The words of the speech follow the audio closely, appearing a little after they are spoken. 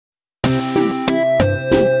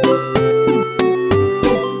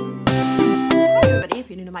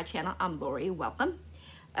my channel. I'm Lori. Welcome.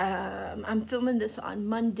 I'm filming this on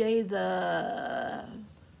Monday the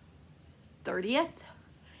 30th.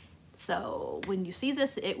 So when you see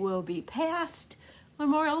this, it will be past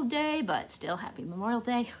Memorial Day, but still happy Memorial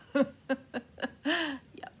Day. Yeah,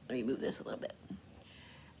 let me move this a little bit.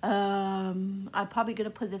 I'm probably going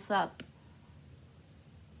to put this up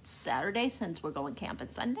Saturday since we're going camping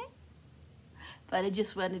Sunday. But I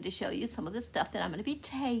just wanted to show you some of the stuff that I'm going to be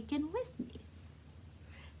taking with me.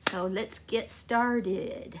 So let's get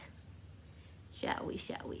started. Shall we,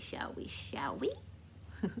 shall we, shall we, shall we?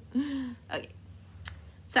 Okay.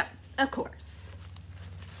 So, of course,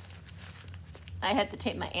 I had to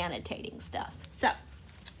take my annotating stuff. So,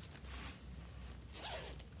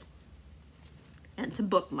 and some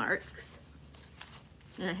bookmarks.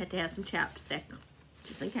 And I had to have some chapstick,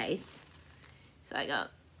 just in case. So I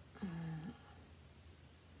got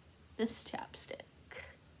this chapstick.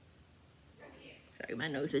 Sorry, my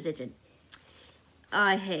nose is itching.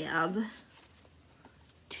 I have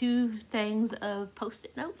 2 things of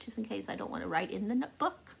Post-it notes, just in case I don't want to write in the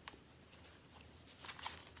notebook.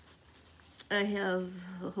 I have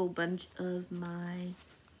a whole bunch of my,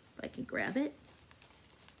 if I can grab it,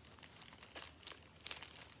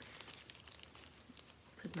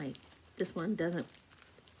 because this one doesn't,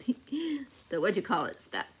 the what'd you call it,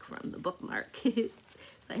 stuck from the bookmark.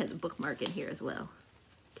 I have the bookmark in here as well.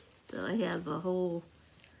 So I have a whole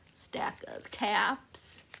stack of tabs,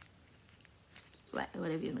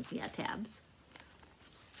 whatever you want to see, tabs.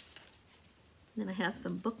 And then I have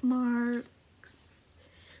some bookmarks.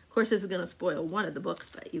 Of course, this is going to spoil one of the books,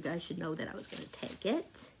 but you guys should know that I was going to take it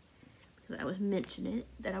because I was mentioning it,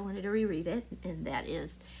 that I wanted to reread it, and that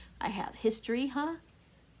is, I have History, huh?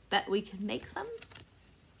 Bet we can make some.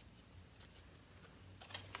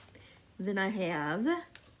 Then I have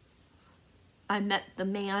I Met the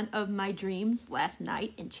Man of My Dreams Last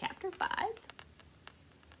Night in Chapter 5.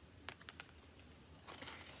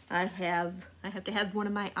 I have to have one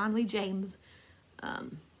of my Onley James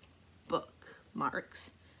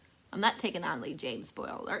bookmarks. I'm not taking Onley James,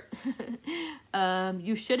 spoiler alert.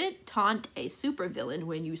 You shouldn't taunt a supervillain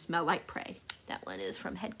when you smell like prey. That one is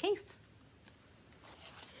from Headcase.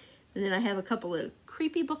 And then I have a couple of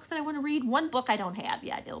creepy books that I want to read. One book I don't have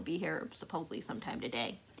yet. It'll be here supposedly sometime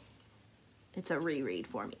today. It's a reread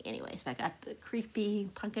for me. Anyways, I got the creepy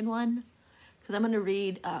pumpkin one. Because I'm going to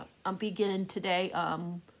read, I'm beginning today,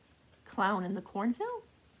 Clown in the Cornfield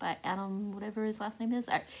by Adam, whatever his last name is.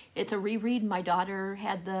 It's a reread. My daughter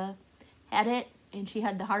had it, and she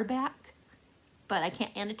had the hardback. But I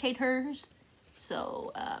can't annotate hers.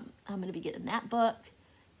 So I'm going to be getting that book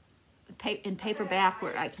in paperback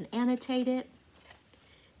where I can annotate it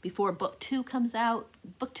before book 2 comes out.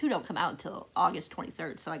 Book 2 don't come out until August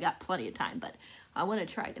 23rd, so I got plenty of time, but I want to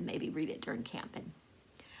try to maybe read it during camping.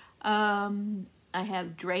 I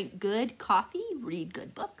have Drank Good Coffee, Read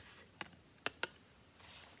Good Books.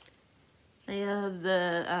 I have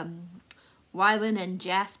the Wylan and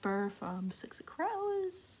Jasper from Six of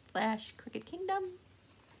Crows / Cricket Kingdom.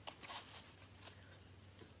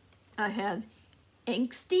 I have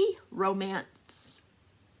Angsty Romance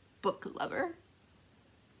Book Lover.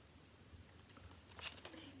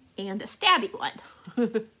 And a stabby one.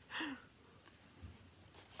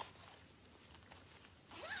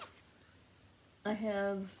 I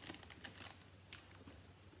have,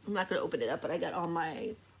 I'm not going to open it up, but I got all my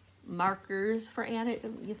markers for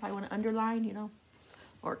if I want to underline, you know,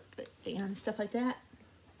 or and stuff like that.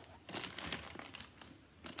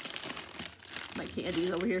 My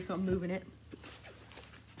candy's over here, so I'm moving it.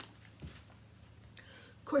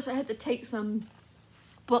 Of course, I had to take some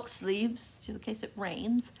book sleeves just in case it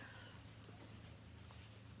rains,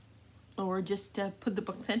 or just put the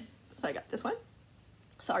books in. So I got this one.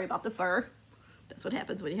 Sorry about the fur. That's what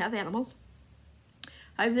happens when you have animals.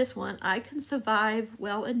 I have this one. I can survive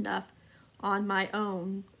well enough on my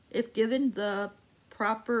own if given the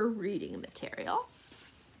proper reading material.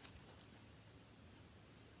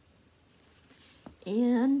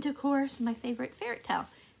 And of course, my favorite fairy tale,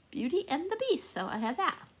 Beauty and the Beast. So I have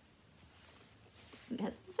that. It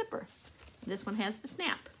has the zipper. This one has the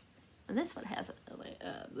snap. And this one has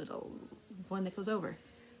a little one that goes over.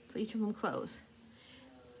 So each of them close.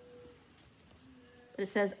 But it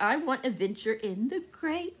says, I want adventure in the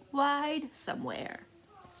great wide somewhere.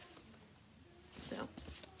 So,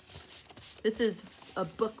 this is a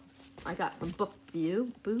book I got from Book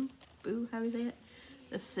View. Boo, how do you say it?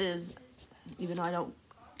 This is, even though I don't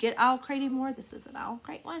get Owl Crate anymore, this is an Owl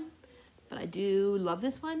Crate one. But I do love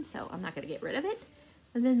this one, so I'm not going to get rid of it.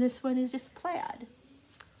 And then this one is just plaid.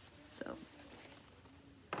 So,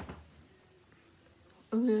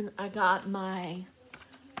 and then I got my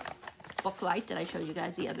book light that I showed you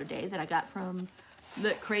guys the other day that I got from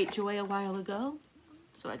the Crate Joy a while ago.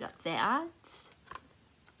 So I got that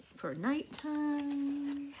for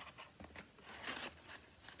nighttime.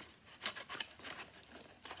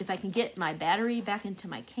 If I can get my battery back into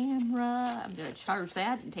my camera, I'm gonna charge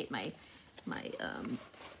that and take my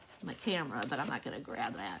camera, but I'm not gonna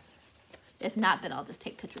grab that. If not, then I'll just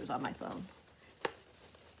take pictures on my phone.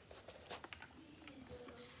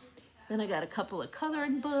 Then I got a couple of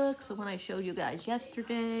coloring books, the one I showed you guys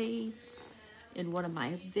yesterday in one of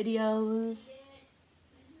my videos.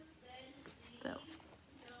 So,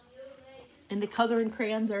 and the coloring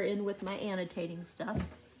crayons are in with my annotating stuff.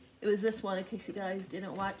 It was this one, in case you guys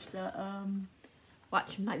didn't watch the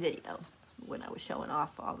watch my video when I was showing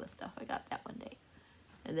off all the stuff. I got that one day,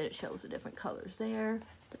 and then it shows the different colors there.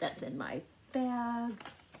 But that's in my bag.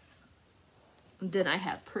 And then I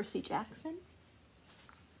have Percy Jackson.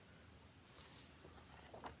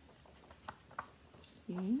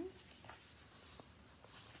 See?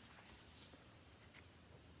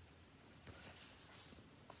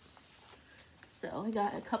 So I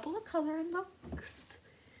got a couple of coloring books.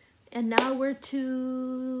 And now we're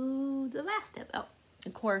to the last step. Oh,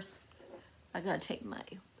 of course, I gotta take my,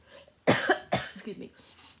 excuse me,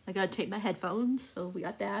 I gotta take my headphones, so we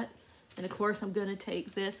got that. And of course, I'm gonna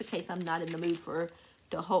take this in case I'm not in the mood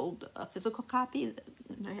to hold a physical copy.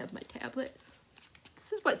 And I have my tablet.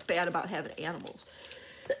 This is what's bad about having animals.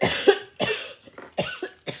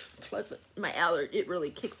 Plus, it really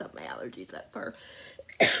kicks up my allergies, that fur.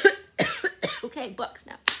 Okay, books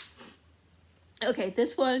now. Okay,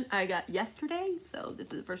 this one I got yesterday, so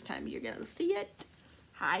this is the first time you're gonna see it.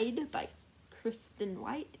 Hide by Kristen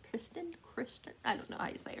White. Kristen? I don't know how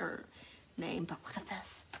you say her name, but look at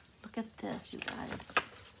this. Look at this, you guys.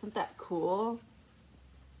 Isn't that cool?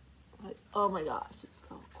 Like, oh my gosh, it's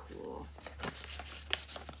so cool.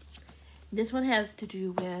 This one has to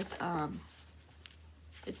do with,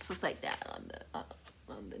 it's just like that on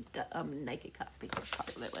the Nike copy,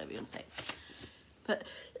 whatever you want to say. But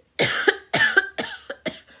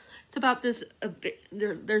it's about this,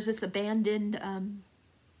 there's this abandoned,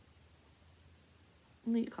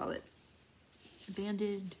 what do you call it?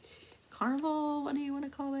 Abandoned carnival, what do you want to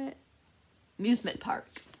call it? Amusement park.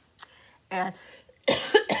 And,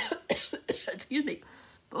 excuse me,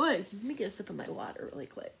 boy, let me get a sip of my water really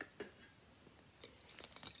quick.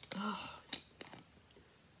 Oh.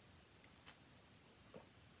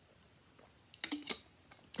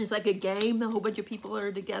 It's like a game. A whole bunch of people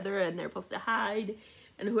are together and they're supposed to hide,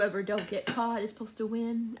 and whoever don't get caught is supposed to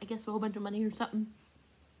win, I guess, a whole bunch of money or something.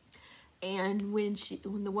 And when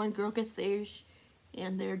the one girl gets there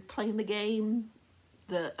and they're playing the game,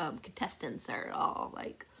 the contestants are all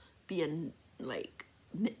like being like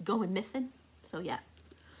going missing. So yeah.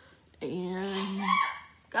 And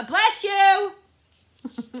God bless you.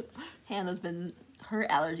 Hannah's her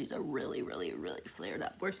allergies are really, really, really flared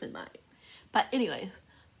up, worse than mine. But anyways,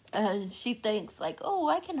 and she thinks like, oh,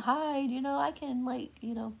 I can hide, you know, I can like,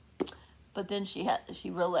 you know. But then she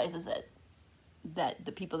realizes that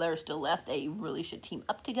the people that are still left, they really should team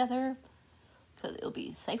up together because it'll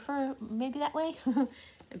be safer maybe that way.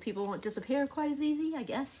 And people won't disappear quite as easy, I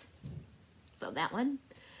guess. So that one.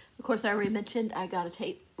 Of course, I already mentioned I got to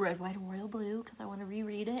take Red, White, and Royal Blue because I want to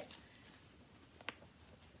reread it.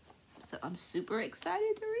 So I'm super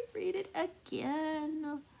excited to reread it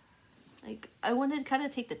again. Like, I wanted to kind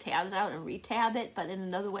of take the tabs out and re-tab it, but in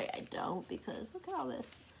another way I don't, because look at all this.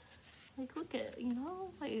 Like, look at, you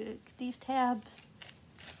know, like, these tabs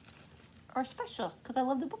are special, because I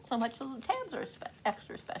love the book so much, so the tabs are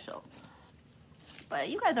extra special. But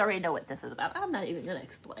you guys already know what this is about. I'm not even going to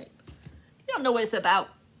explain. You don't know what it's about.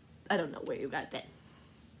 I don't know where you got that.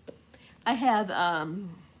 I have,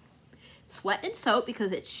 Sweat and Soap,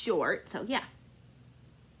 because it's short, so yeah.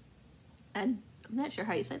 And I'm not sure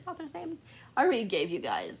how you say the author's name. I already gave you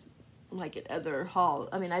guys like an other haul.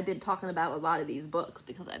 I mean, I've been talking about a lot of these books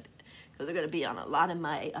because they're going to be on a lot of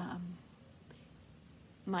my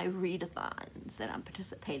my readathons that I'm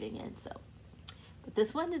participating in. So, but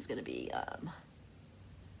this one is going to be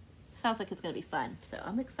sounds like it's going to be fun. So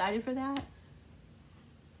I'm excited for that.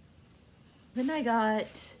 Then I got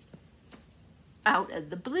Out of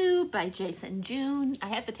the Blue by Jason June. I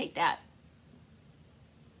have to take that.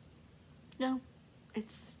 No.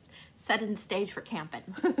 It's set in the stage for camping.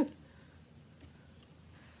 I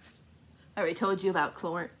already told you about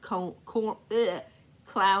Clown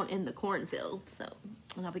in the Cornfield, so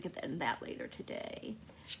I'll be getting that later today.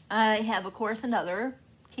 I have, of course, another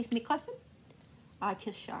Kiss Me Cousin. I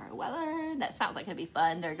Kiss Shara Weller. That sounds like it'd be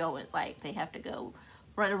fun. They're going, like, they have to go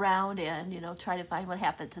run around and, you know, try to find what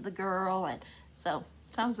happened to the girl, and so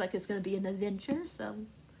sounds like it's going to be an adventure, so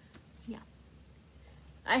yeah.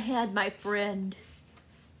 I had my friend,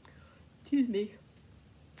 excuse me,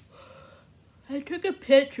 I took a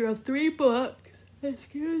picture of 3 books,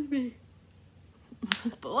 excuse me.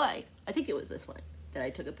 Boy, I think it was this one that I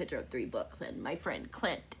took a picture of 3 books, and my friend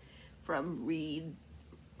Clint from Readers,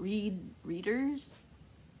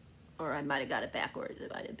 or I might have got it backwards,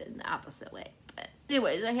 it might have been the opposite way, but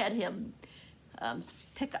anyways, I had him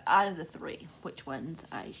pick out of the 3 which one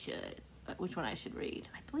I should read.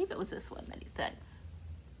 I believe it was this one that he said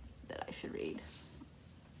that I should read.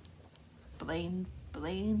 Blaine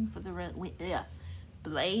for the Win. Yeah,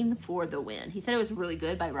 Blaine for the Win. He said it was really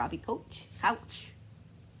good, by Robbie Couch.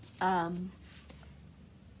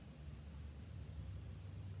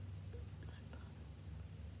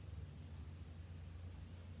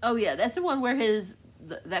 Oh yeah, that's the one where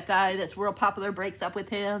that guy that's real popular breaks up with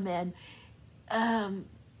him, and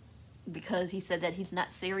because he said that he's not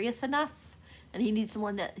serious enough, and he needs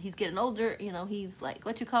someone that, he's getting older, you know, he's like,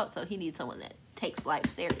 what you call it, so he needs someone that takes life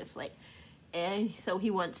seriously. And so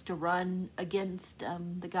he wants to run against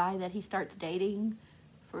the guy that he starts dating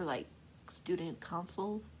for like student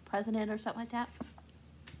council president or something like that.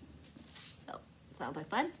 So, sounds like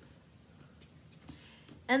fun.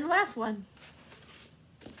 And the last one,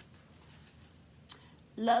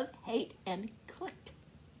 Love, Hate, and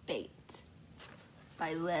Clickbait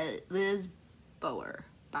by Liz Bauer.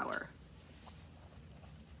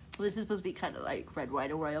 This is supposed to be kind of like Red,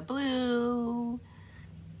 White, and Royal Blue.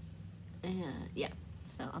 And yeah,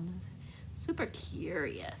 so I'm super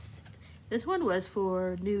curious. This one was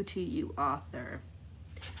for new to you author.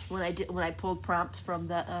 When I pulled prompts from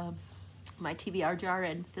the my TBR jar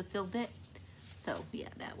and fulfilled it. So yeah,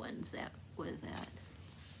 that was that.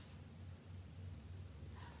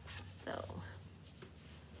 So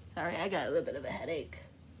sorry, I got a little bit of a headache,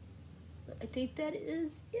 but I think that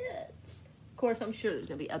is it. Of course, I'm sure there's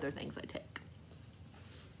gonna be other things I take.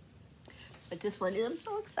 But this one I'm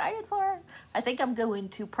so excited for. I think I'm going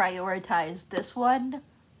to prioritize this one,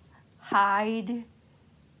 Hide,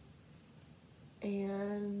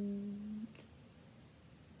 and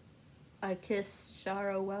I Kiss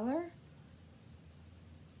Shara Weller,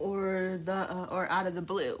 or Out of the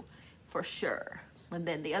Blue, for sure. And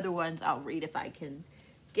then the other ones I'll read if I can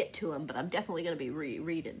get to them. But I'm definitely going to be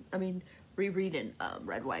rereading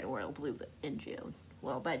Red, White, and Royal Blue in June.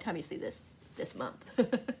 Well, by the time you see this month.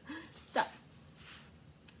 So.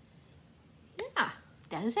 Yeah,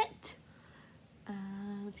 that is it.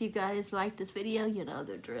 If you guys like this video, you know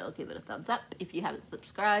the drill. Give it a thumbs up. If you haven't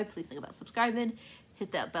subscribed, please think about subscribing.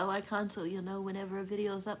 Hit that bell icon so you'll know whenever a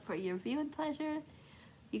video is up for your viewing pleasure.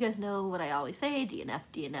 You guys know what I always say, DNF,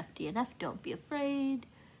 DNF, DNF. Don't be afraid.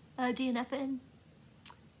 DNFing.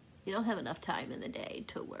 You don't have enough time in the day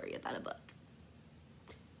to worry about a book.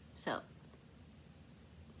 So,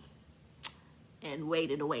 and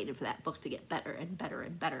waited for that book to get better and better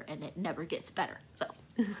and better, and it never gets better. So,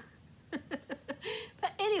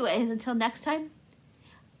 but anyways, until next time,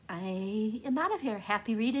 I am out of here.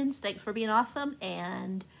 Happy readings. Thanks for being awesome,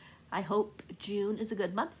 and I hope June is a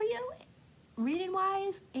good month for you,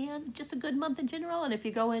 reading-wise, and just a good month in general. And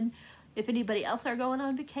if anybody else are going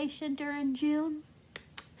on vacation during June,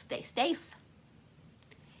 stay safe,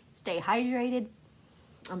 stay hydrated.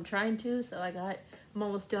 I'm trying to, so I'm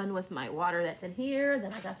almost done with my water that's in here.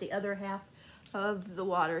 Then I got the other half of the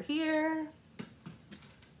water here.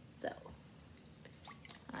 So,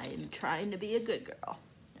 I'm trying to be a good girl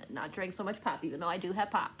and not drink so much pop, even though I do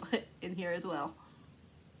have pop in here as well.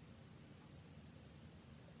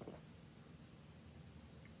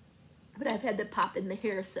 But I've had the pop in the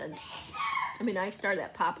hair since, I started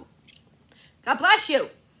that pop. God bless you!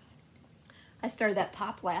 I started that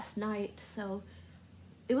pop last night, so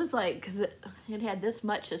it was like, it had this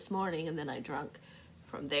much this morning, and then I drank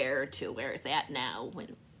from there to where it's at now,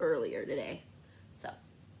 earlier today. So,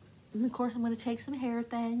 and of course I'm going to take some hair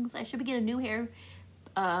things. I should be getting new hair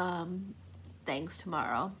things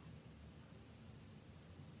tomorrow.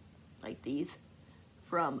 Like these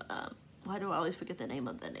from, why do I always forget the name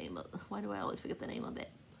of it?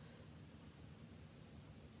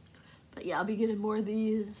 But yeah, I'll be getting more of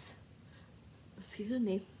these. Excuse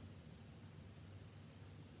me.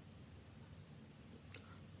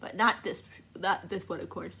 But not this one, of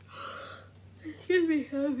course. Excuse me,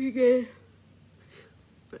 I'll be good.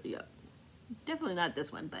 But yeah, definitely not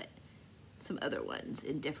this one, but some other ones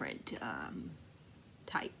in different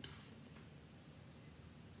types.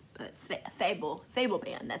 But Fable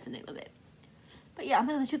Band, that's the name of it. But yeah, I'm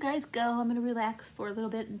gonna let you guys go. I'm gonna relax for a little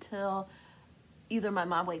bit until either my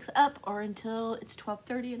mom wakes up or until it's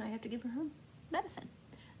 12:30 and I have to give her medicine.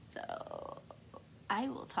 So I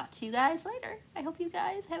will talk to you guys later. I hope you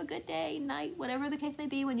guys have a good day, night, whatever the case may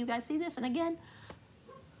be when you guys see this. And again,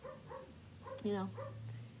 you know,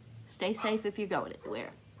 stay safe if you're going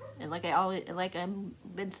anywhere. And like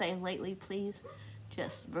I've been saying lately, please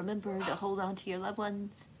just remember to hold on to your loved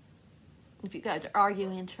ones. If you guys are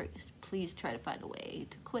arguing, please try to find a way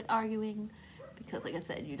to quit arguing, because like I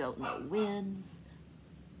said, you don't know when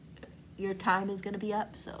your time is going to be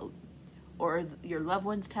up, so, or your loved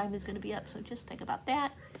one's time is going to be up, so just think about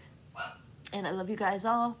that. And I love you guys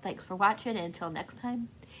all. Thanks for watching, and until next time,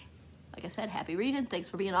 like I said, happy reading. Thanks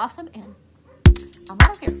for being awesome, and I'm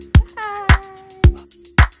out of here. Bye.